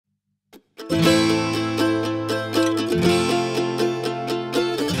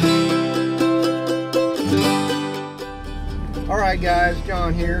guys,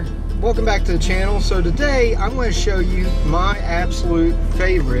 John here. Welcome back to the channel. So today I'm going to show you my absolute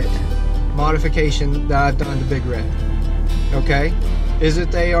favorite modification that I've done to Big Red. Okay, is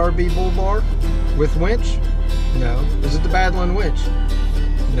it the ARB Bull Bar with winch? No. Is it the Badland Winch?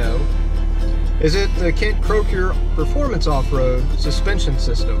 No. Is it the Kent Croker Performance Off-Road suspension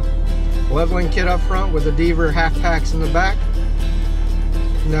system? Leveling kit up front with the Deaver half packs in the back?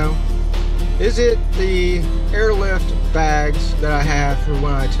 No. Is it the airlift bags that I have for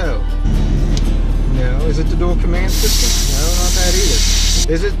when I tow? No. Is it the dual command system? No, not that either.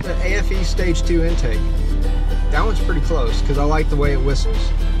 Is it the AFE Stage 2 intake? That one's pretty close because I like the way it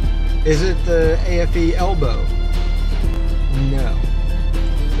whistles. Is it the AFE elbow? No.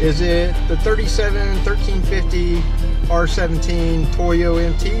 Is it the 1350 R17 Toyo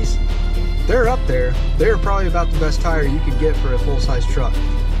MTs? They're up there. They're probably about the best tire you could get for a full-size truck.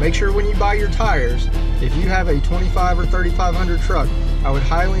 Make sure when you buy your tires, if you have a 25 or 3500 truck, I would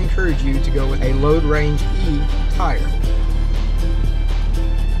highly encourage you to go with a Load Range E tire.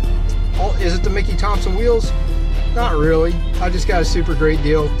 Is it the Mickey Thompson wheels? Not really. I just got a super great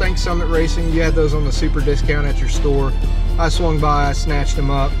deal. Thanks Summit Racing, you had those on the super discount at your store. I swung by, I snatched them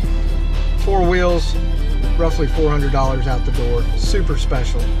up. 4 wheels, roughly $400 out the door. Super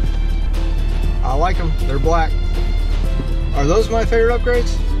special. I like them, they're black. Are those my favorite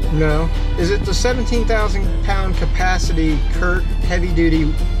upgrades? No. Is it the 17,000 pound capacity Kurt heavy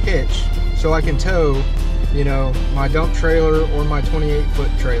duty hitch so I can tow, you know, my dump trailer or my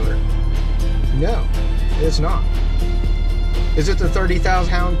 28-foot trailer? No, it's not. Is it the 30,000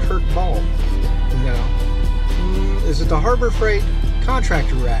 pound Kurt ball? No. Is it the Harbor Freight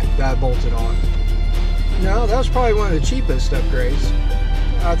contractor rack that I bolted on? No, that was probably one of the cheapest upgrades.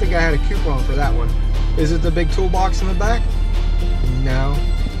 I think I had a coupon for that one. Is it the big toolbox in the back? No.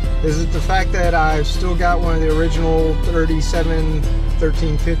 Is it the fact that I've still got one of the original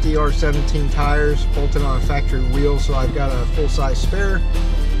 1350 R17 tires bolted on a factory wheel, so I've got a full-size spare?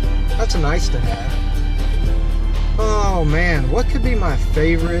 That's a nice to have. Oh man, what could be my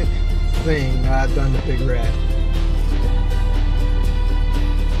favorite thing that I've done to Big Red?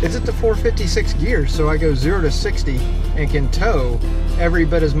 Is it the 456 gears so I go 0 to 60 and can tow every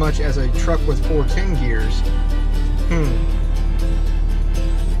bit as much as a truck with 410 gears?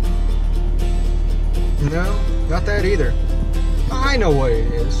 No, not that either. I know what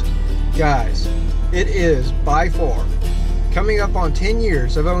it is. Guys, it is by far, coming up on 10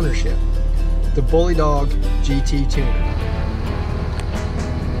 years of ownership, the Bully Dog GT Tuner.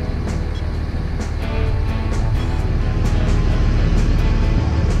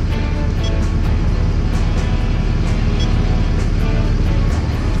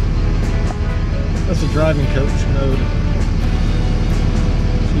 That's a driving coach mode.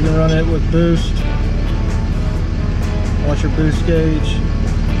 So you can run it with boost. Watch your boost gauge,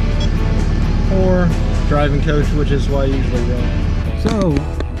 or driving coach, which is what I usually run. So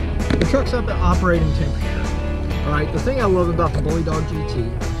the truck's up at operating temperature. All right, the thing I love about the Bully Dog GT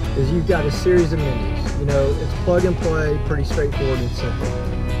is you've got a series of menus. You know, it's plug and play, pretty straightforward and simple.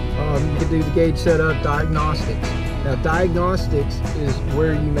 You can do the gauge setup, diagnostics. Now diagnostics is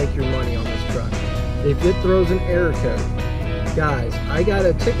where you make your money on this truck. If it throws an error code, guys, I got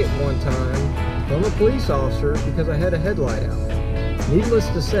a ticket one time from a police officer because I had a headlight out. Needless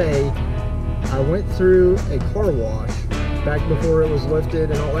to say, I went through a car wash back before it was lifted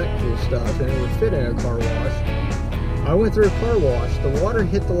and all that cool stuff, and it would fit in a car wash. I went through a car wash, the water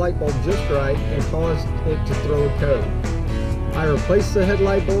hit the light bulb just right and caused it to throw a code. I replaced the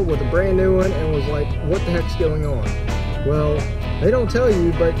headlight bulb with a brand new one and was like, what the heck's going on? Well, they don't tell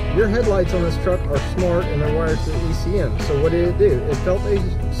you, but your headlights on this truck are smart and they're wired to the ECM. So what did it do? It felt a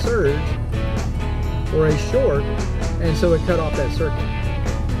surge or a short, and so it cut off that circuit.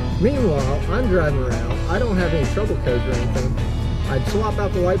 Meanwhile, I'm driving around, I don't have any trouble codes or anything. I'd swap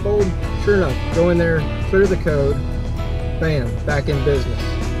out the light bulb, sure enough, go in there, clear the code, bam, back in business.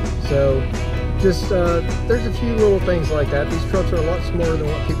 So just, there's a few little things like that. These trucks are a lot smaller than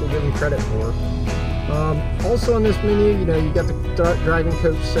what people give them credit for. Also on this menu, you know, you got the driving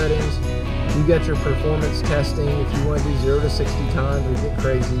coach settings, you got your performance testing if you want to do 0 to 60 times or get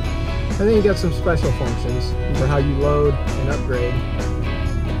crazy. And then you got some special functions for how you load and upgrade.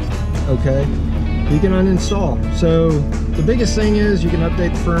 Okay, you can uninstall. So the biggest thing is you can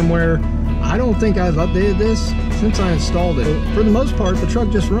update the firmware. I don't think I've updated this since I installed it. For the most part, the truck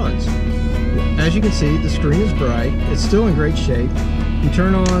just runs. As you can see, the screen is bright. It's still in great shape. You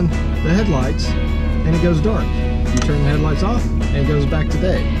turn on the headlights and it goes dark. You turn the headlights off and it goes back to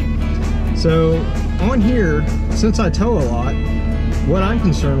day. So on here, since I tow a lot, what I'm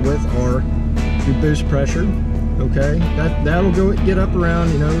concerned with are your boost pressure, okay? That'll get up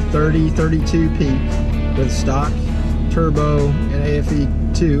around, you know, 30, 32 peak with stock turbo and AFE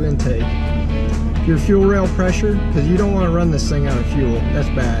 2 intake. Your fuel rail pressure, because you don't want to run this thing out of fuel, that's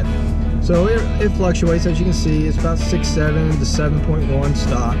bad. So it fluctuates, as you can see. It's about 6.7 to 7.1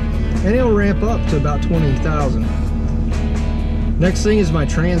 stock, and it'll ramp up to about 20,000. Next thing is my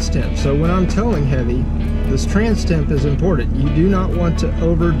trans temp. So when I'm towing heavy, this trans temp is important. You do not want to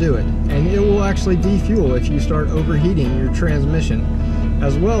overdo it, and it will actually defuel if you start overheating your transmission,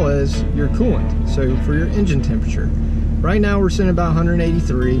 as well as your coolant, so for your engine temperature. Right now we're sitting about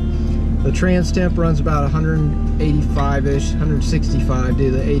 183. The trans temp runs about 185-ish, 165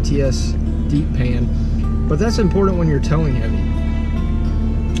 due to the ATS deep pan, but that's important when you're towing heavy.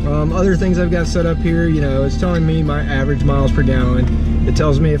 Other things I've got set up here, you know, it's telling me my average miles per gallon. It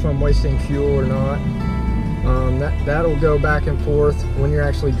tells me if I'm wasting fuel or not. That'll go back and forth when you're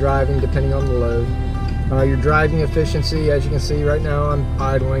actually driving, depending on the load. Your driving efficiency, as you can see right now, I'm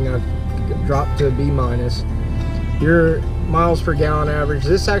idling. I've dropped to B-. Your miles per gallon average,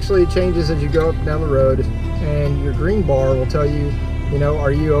 this actually changes as you go up down the road, and your green bar will tell you, you know,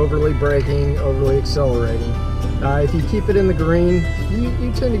 are you overly braking, overly accelerating. If you keep it in the green,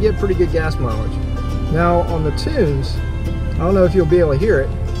 you tend to get pretty good gas mileage. Now on the tunes, I don't know if you'll be able to hear it,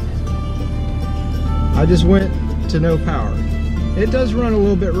 I just went to no power. It does run a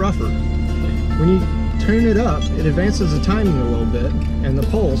little bit rougher. When you turn it up, it advances the timing a little bit and the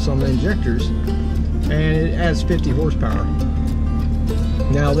pulse on the injectors, and it adds 50 horsepower.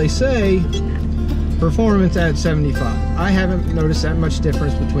 Now they say performance adds 75. I haven't noticed that much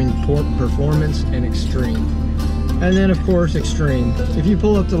difference between performance and extreme. And then of course extreme, if you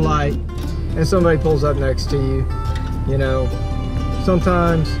pull up the light and somebody pulls up next to you, you know,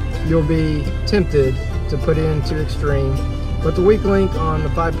 sometimes you'll be tempted to put into extreme. But the weak link on the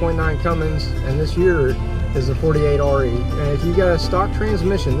 5.9 Cummins and this year is the 48 RE. And if you got a stock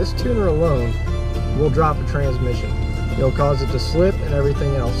transmission, this tuner alone will drop a transmission. It'll cause it to slip and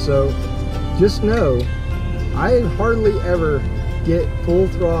everything else. So just know, I hardly ever get full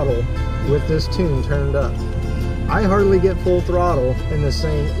throttle with this tune turned up. I hardly get full throttle in this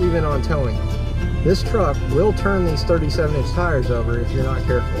thing, even on towing. This truck will turn these 37-inch tires over if you're not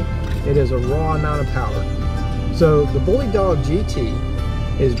careful. It is a raw amount of power. So the Bully Dog GT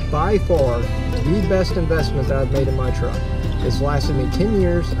is by far the best investment that I've made in my truck. It's lasted me 10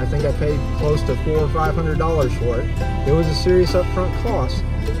 years. I think I paid close to $400 or $500 for it. It was a serious upfront cost.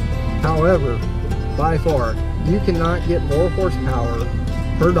 However, by far, you cannot get more horsepower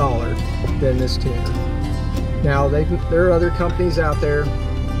per dollar than this tuner. Now, there are other companies out there,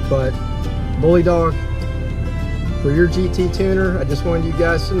 but Bully Dog, for your GT tuner, I just wanted you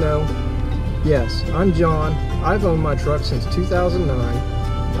guys to know, yes, I'm John. I've owned my truck since 2009.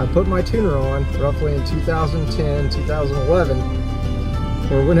 I put my tuner on roughly in 2010, 2011,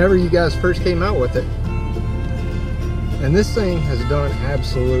 or whenever you guys first came out with it. And this thing has done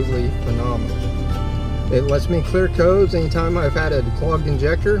absolutely phenomenal. It lets me clear codes anytime I've had a clogged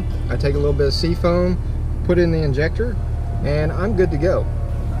injector. I take a little bit of seafoam, put it in the injector, and I'm good to go.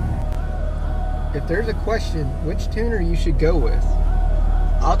 If there's a question which tuner you should go with,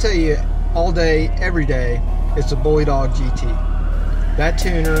 I'll tell you all day, every day, it's a Bully Dog GT. That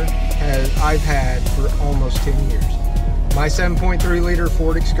tuner I've had for almost 10 years. My 7.3 liter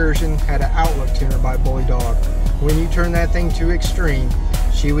Ford Excursion had an Outlook tuner by Bully Dog. When you turn that thing to extreme,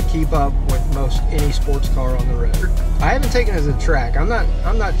 she would keep up with most any sports car on the road. I haven't taken it to the track. I'm not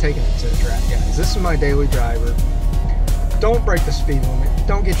taking it to the track, guys. This is my daily driver. Don't break the speed limit.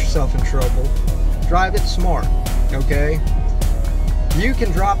 Don't get yourself in trouble. Drive it smart, okay? You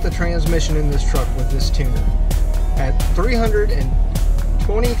can drop the transmission in this truck with this tuner at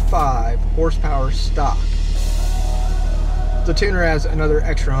 325 horsepower stock. The tuner has another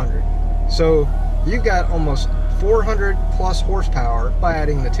extra 100. So you've got almost 400 plus horsepower by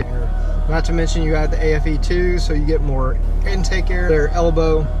adding the tuner. Not to mention you add the AFE 2, so you get more intake air, their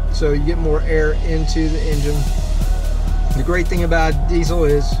elbow, so you get more air into the engine. The great thing about diesel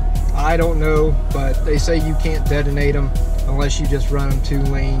is, I don't know, but they say you can't detonate them unless you just run them too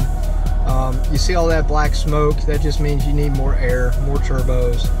lean. You see all that black smoke, that just means you need more air, more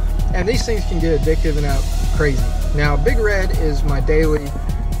turbos. And these things can get addictive and out crazy. Now, Big Red is my daily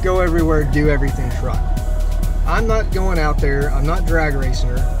go everywhere, do everything truck. I'm not going out there, I'm not drag racing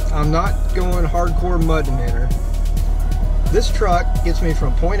her, I'm not going hardcore mud in her. This truck gets me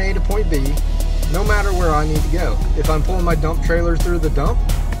from point A to point B, no matter where I need to go. If I'm pulling my dump trailer through the dump,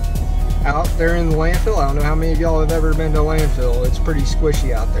 out there in the landfill, I don't know how many of y'all have ever been to a landfill, it's pretty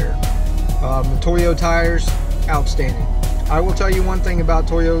squishy out there. The Toyo tires, outstanding. I will tell you one thing about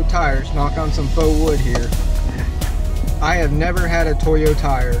Toyo tires, knock on some faux wood here. I have never had a Toyo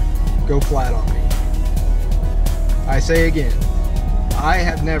tire go flat on me. I say again, I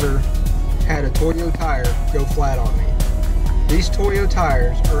have never had a Toyo tire go flat on me. These Toyo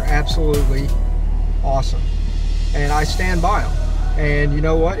tires are absolutely awesome, and I stand by them. And you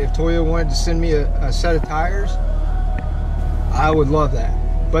know what? If Toyo wanted to send me a set of tires, I would love that.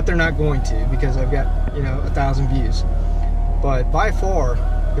 But they're not going to, because I've got, you know, 1,000 views. But by far,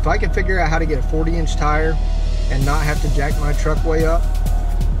 if I could figure out how to get a 40-inch tire and not have to jack my truck way up,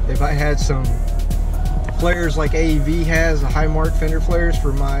 if I had some flares like AEV has, the high mark fender flares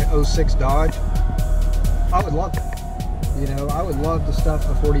for my 06 Dodge, I would love that. You know, I would love to stuff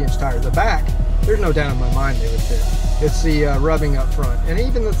a 40-inch tire. The back, there's no doubt in my mind they would fit. It's the rubbing up front. And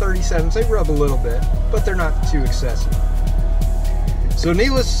even the 37s, they rub a little bit, but they're not too excessive. So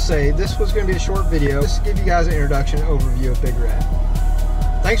needless to say, this was going to be a short video just to give you guys an introduction overview of Big Red.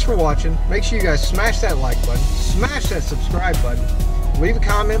 Thanks for watching. Make sure you guys smash that like button, smash that subscribe button, leave a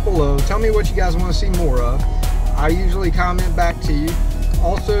comment below, tell me what you guys want to see more of. I usually comment back to you.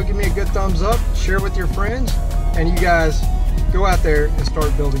 Also, give me a good thumbs up, share with your friends, and you guys go out there and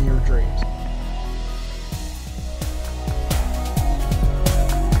start building your dreams.